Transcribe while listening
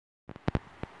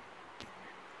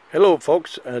Hello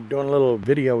folks, doing a little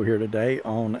video here today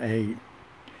on a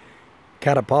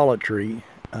Catalpa tree.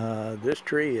 This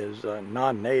tree is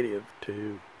non-native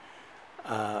to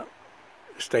the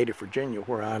state of Virginia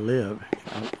where I live.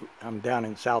 I'm down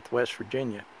in southwest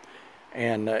Virginia,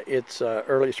 and it's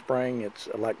early spring. It's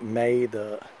like May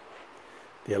the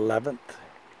 11th,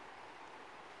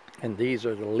 and these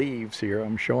are the leaves here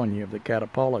I'm showing you of the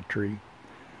Catalpa tree,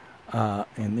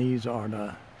 and these are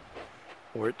the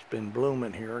where it's been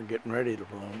blooming here, getting ready to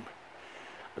bloom.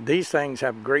 These things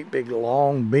have great big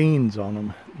long beans on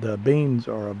them. The beans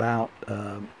are about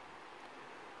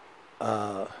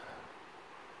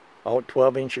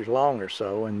 12 inches long or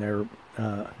so, and they're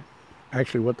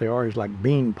actually what they are is like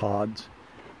bean pods,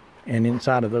 and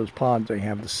inside of those pods they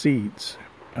have the seeds.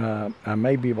 I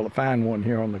may be able to find one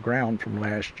here on the ground from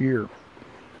last year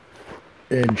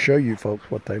and show you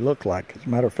folks what they look like. As a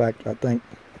matter of fact, I think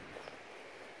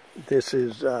this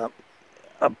is a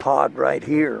pod right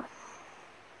here.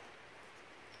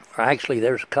 Actually,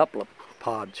 there's a couple of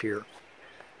pods here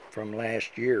from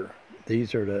last year.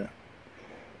 These are the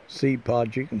seed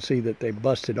pods. You can see that they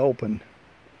busted open,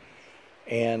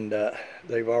 and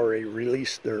they've already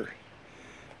released their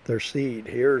seed.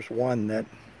 Here's one that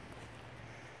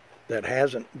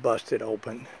hasn't busted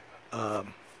open.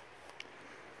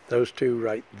 Those two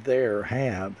right there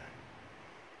have,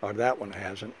 or that one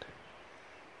hasn't.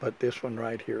 But this one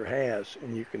right here has,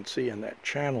 and you can see in that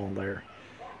channel there,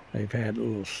 they've had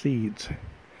little seeds.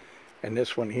 And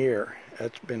this one here,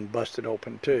 that's been busted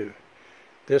open too.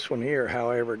 This one here,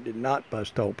 however, did not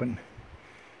bust open,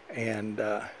 and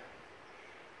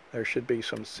there should be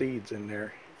some seeds in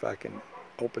there if I can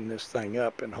open this thing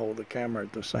up and hold the camera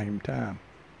at the same time.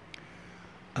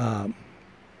 But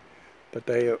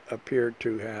they appear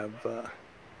to have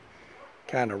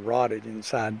kind of rotted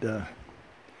inside the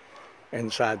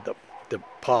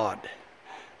pod.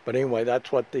 But anyway,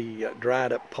 that's what the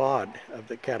dried up pod of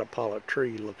the Catalpa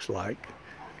tree looks like.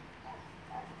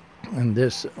 And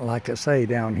this, like I say,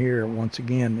 down here, once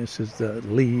again, this is the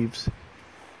leaves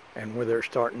and where they're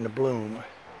starting to bloom.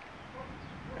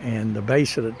 And the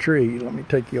base of the tree, let me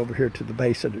take you over here to the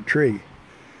base of the tree.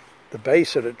 The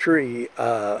base of the tree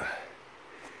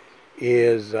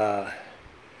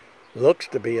looks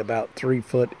to be about 3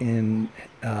 foot in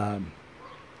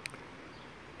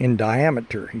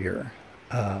diameter here.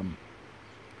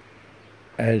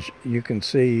 As you can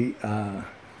see,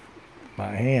 my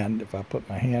hand, if I put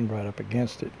my hand right up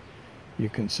against it, you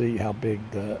can see how big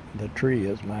the tree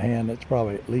is. My hand, it's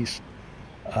probably at least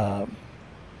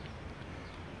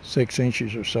 6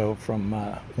 inches or so from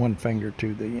my one finger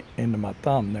to the end of my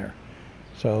thumb there.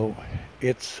 So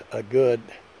it's a good,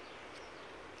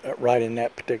 right in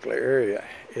that particular area,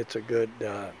 it's a good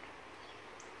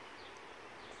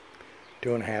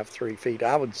 2.5, 3 feet.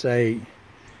 I would say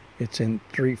it's in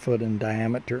 3 foot in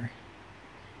diameter,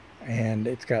 and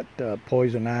it's got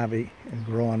poison ivy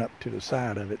growing up to the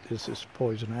side of it. This is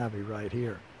poison ivy right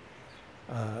here,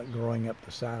 growing up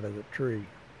the side of the tree.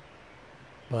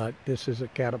 But this is a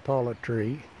Catalpa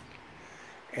tree,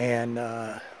 and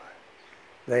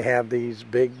they have these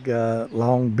big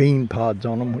long bean pods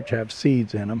on them which have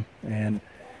seeds in them. And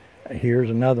here's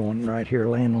another one right here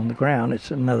laying on the ground. It's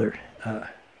another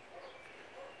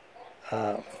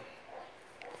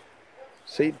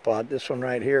seed pod. This one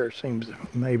right here seems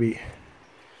maybe,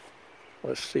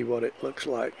 let's see what it looks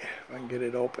like if I can get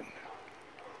it open.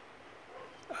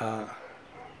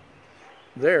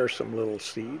 There are some little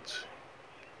seeds,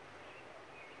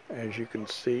 as you can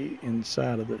see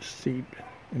inside of the seed,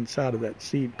 inside of that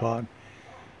seed pod.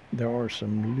 There are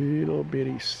some little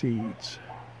bitty seeds.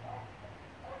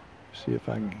 See if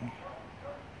I can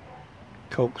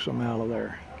coax them out of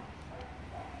there.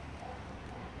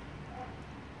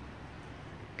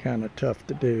 Kind of tough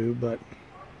to do, but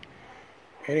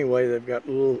anyway, they've got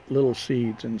little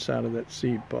seeds inside of that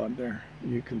seed pod there.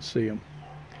 You can see them.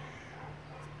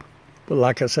 But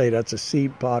like I say, that's a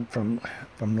seed pod from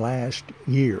last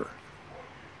year.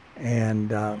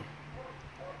 And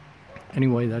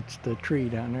anyway, that's the tree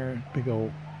down there, big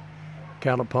old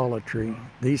Catalpa tree.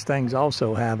 These things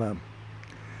also have a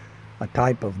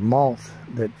type of moth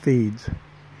that feeds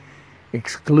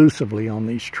exclusively on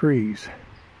these trees.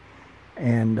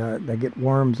 And they get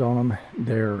worms on them.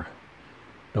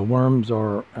 The worms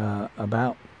are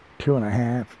about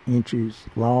 2.5 inches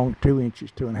long, 2 inches,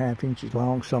 2.5 inches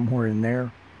long, somewhere in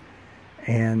there.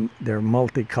 And they're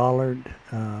multicolored.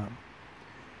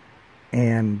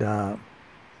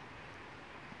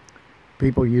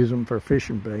 People use them for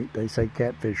fishing bait. They say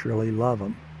catfish really love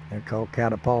them. They're called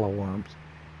Catalpa worms.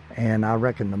 And I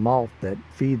reckon the moth that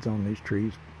feeds on these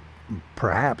trees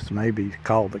perhaps maybe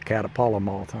called the Catalpa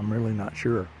moth. I'm really not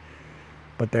sure.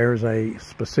 But there's a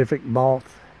specific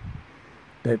moth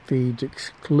that feeds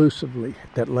exclusively,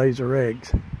 that lays her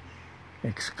eggs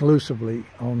exclusively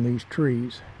on these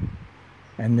trees.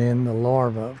 And then the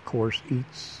larva, of course,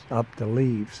 eats up the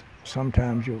leaves.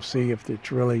 Sometimes you'll see if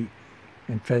it's really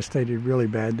infestated really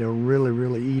bad, they'll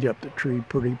really eat up the tree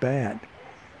pretty bad.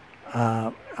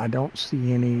 I don't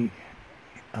see any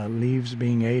leaves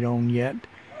being ate on yet,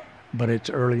 but it's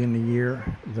early in the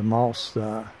year. The moths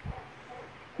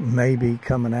may be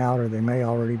coming out, or they may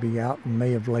already be out and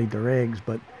may have laid their eggs,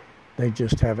 but they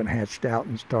just haven't hatched out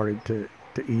and started to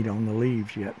eat on the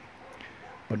leaves yet.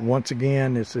 But once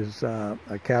again, this is a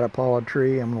Catalpa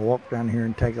tree. I'm going to walk down here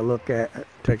and take a look at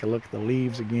the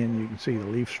leaves again. You can see the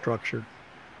leaf structure.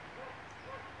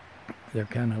 They're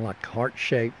kind of like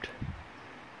heart-shaped,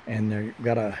 and they've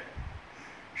got a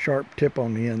sharp tip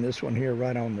on the end. This one here,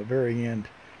 right on the very end,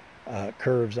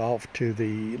 curves off to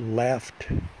the left,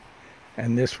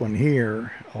 and this one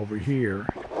here, over here,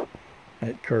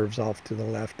 it curves off to the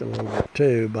left a little bit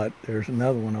too. But there's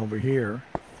another one over here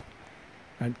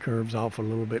that curves off a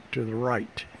little bit to the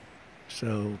right.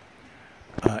 So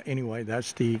anyway,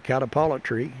 that's the Catalpa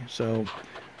tree. So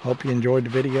hope you enjoyed the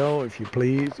video. If you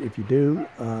do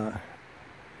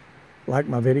like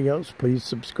my videos, please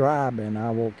subscribe, and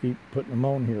I will keep putting them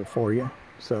on here for you.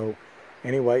 So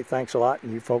anyway, thanks a lot,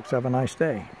 and you folks have a nice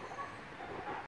day.